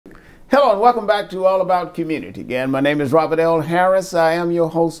Hello and welcome back to All About Community. Again, my name is Robert L. Harris. I am your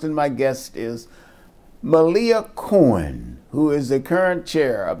host and my guest is Malia Cohn, who is the current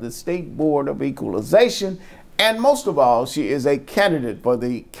chair of the State Board of Equalization. And most of all, she is a candidate for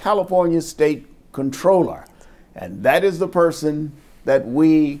the California State Controller. And that is the person that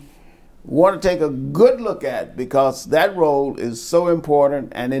we want to take a good look at because that role is so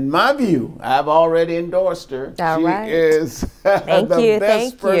important. And in my view, I've already endorsed her. All right. She is the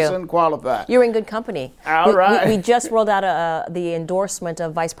best person qualified. You're in good company. All right. We just rolled out the endorsement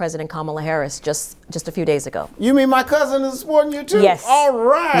of Vice President Kamala Harris just a few days ago. You mean my cousin is supporting you too? Yes. All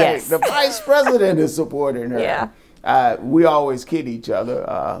right. Yes. The Vice President is supporting her. Yeah. We always kid each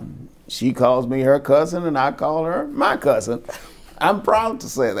other. She calls me her cousin and I call her my cousin. I'm proud to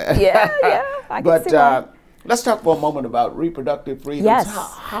say that. Yeah, I can see that. Let's talk for a moment about reproductive freedoms. Yes.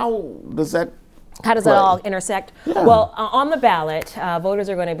 How does that that all intersect? Yeah. Well, on the ballot, voters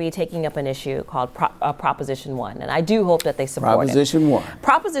are going to be taking up an issue called Proposition 1, and I do hope that they support Proposition 1.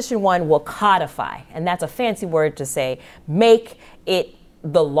 Proposition 1 will codify, and that's a fancy word to say, make it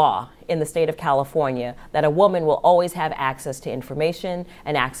the law in the state of California that a woman will always have access to information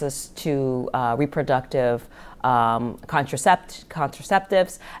and access to reproductive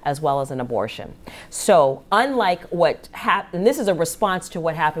contraceptives as well as an abortion. So unlike what happened, this is a response to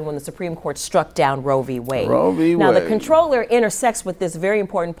what happened when the Supreme Court struck down Roe v. Wade. Now the controller intersects with this very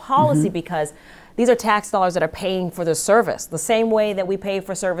important policy because these are tax dollars that are paying for the service, the same way that we pay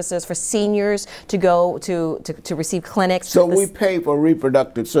for services for seniors to go to receive clinics. So we pay for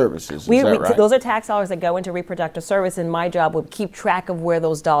reproductive services, is that right? Those are tax dollars that go into reproductive service, and my job would keep track of where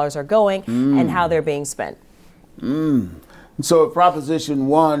those dollars are going and how they're being spent. So if Proposition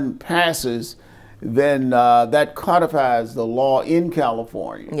 1 passes, then that codifies the law in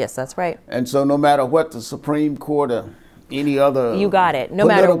California. Yes, that's right. And so no matter what the Supreme Court or any other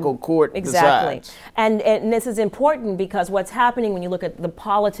political court decides. And this is important because what's happening when you look at the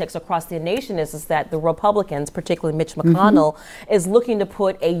politics across the nation is that the Republicans, particularly Mitch McConnell, is looking to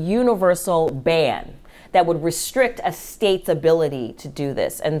put a universal ban that would restrict a state's ability to do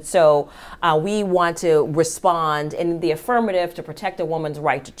this. And so we want to respond in the affirmative to protect a woman's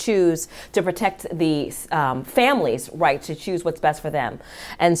right to choose, to protect the family's right to choose what's best for them.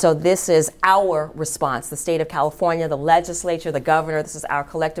 And so this is our response, the state of California, the legislature, the governor, this is our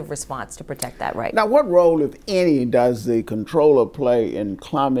collective response to protect that right. Now, what role, if any, does the controller play in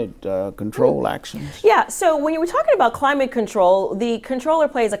climate control actions? Yeah, so when you were talking about climate control, the controller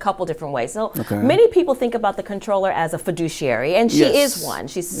plays a couple different ways. So many people think about the controller as a fiduciary, and she is one.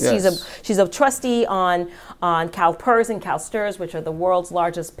 She's a trustee on CalPERS and CalSTRS, which are the world's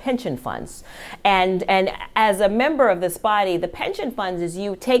largest pension funds. And as a member of this body, the pension funds is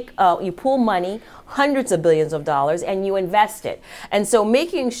you pool money, hundreds of billions of dollars, and you invest it. And so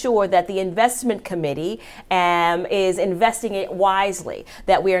making sure that the investment committee is investing it wisely,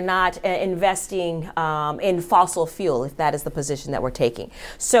 that we are not investing in fossil fuel, if that is the position that we're taking.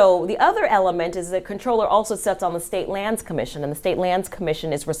 So the other element is the controller also sits on the State Lands Commission, and the State Lands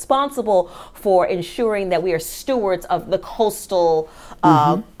Commission is responsible for ensuring that we are stewards of the coastal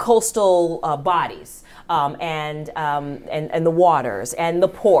bodies. And the waters and the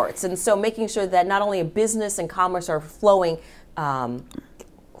ports, and so making sure that not only business and commerce are flowing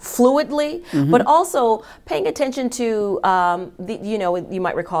fluidly, but also paying attention to, you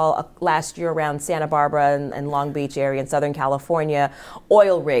might recall last year around Santa Barbara and Long Beach area in Southern California,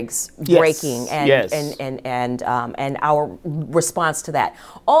 oil rigs breaking and our response to that.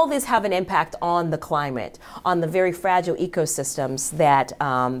 All these have an impact on the climate, on the very fragile ecosystems that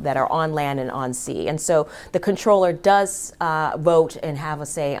are on land and on sea. And so the controller does vote and have a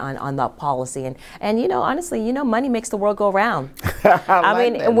say on the policy. And honestly, money makes the world go round.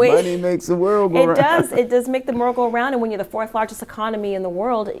 Money makes the world go round. It does make the world go round. And when you're the fourth largest economy in the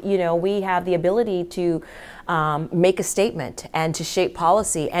world, we have the ability to make a statement and to shape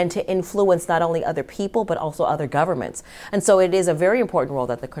policy and to influence not only other people, but also other governments. And so it is a very important role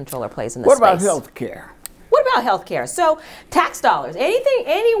that the controller plays in this space. What about health care? What about health care? So tax dollars,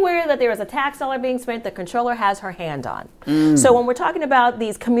 anywhere that there is a tax dollar being spent, the controller has her hand on. So when we're talking about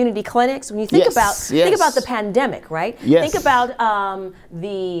these community clinics, when you think about the pandemic, right? Think about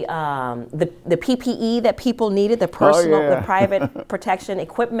the PPE that people needed, the personal, the private protection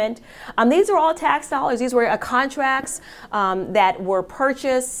equipment. These are all tax dollars. These were contracts that were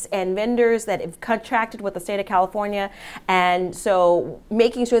purchased and vendors that have contracted with the state of California. And so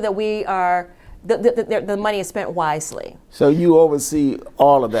making sure that we are the money is spent wisely. So you oversee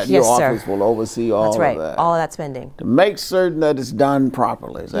all of that. Yes, Your sir. office will oversee all That's right. of that. All of that spending. To make certain that it's done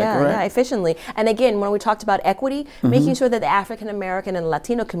properly. Is that correct? Yeah, efficiently. And again, when we talked about equity, making sure that the African American and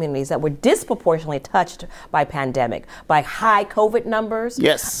Latino communities that were disproportionately touched by pandemic, by high COVID numbers,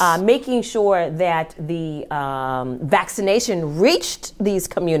 yes, making sure that the vaccination reached these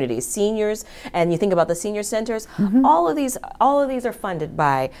communities, seniors, and you think about the senior centers, all of these are funded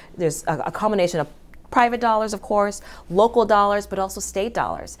by, there's a combination of private dollars, of course, local dollars, but also state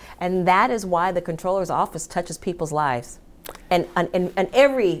dollars. And that is why the Comptroller's office touches people's lives. And in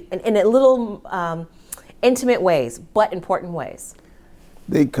a little intimate ways, but important ways.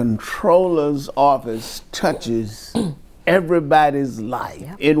 The Comptroller's office touches everybody's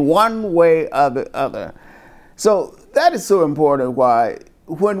life in one way or the other. So that is so important why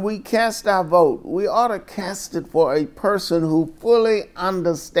when we cast our vote, we ought to cast it for a person who fully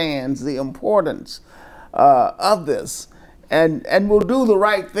understands the importance of this and will do the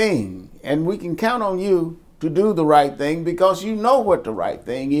right thing. And we can count on you to do the right thing because you know what the right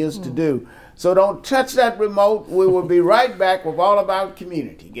thing is to do. So don't touch that remote. We will be right back with All About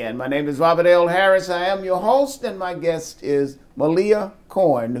Community. Again, my name is Robert L. Harris. I am your host, and my guest is Malia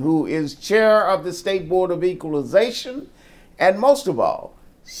Cohn, who is chair of the State Board of Equalization. And most of all,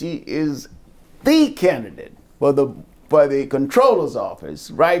 she is the candidate for the Comptroller's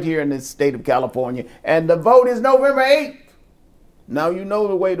office right here in the state of California. And the vote is November 8th. Now you know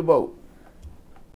the way to vote.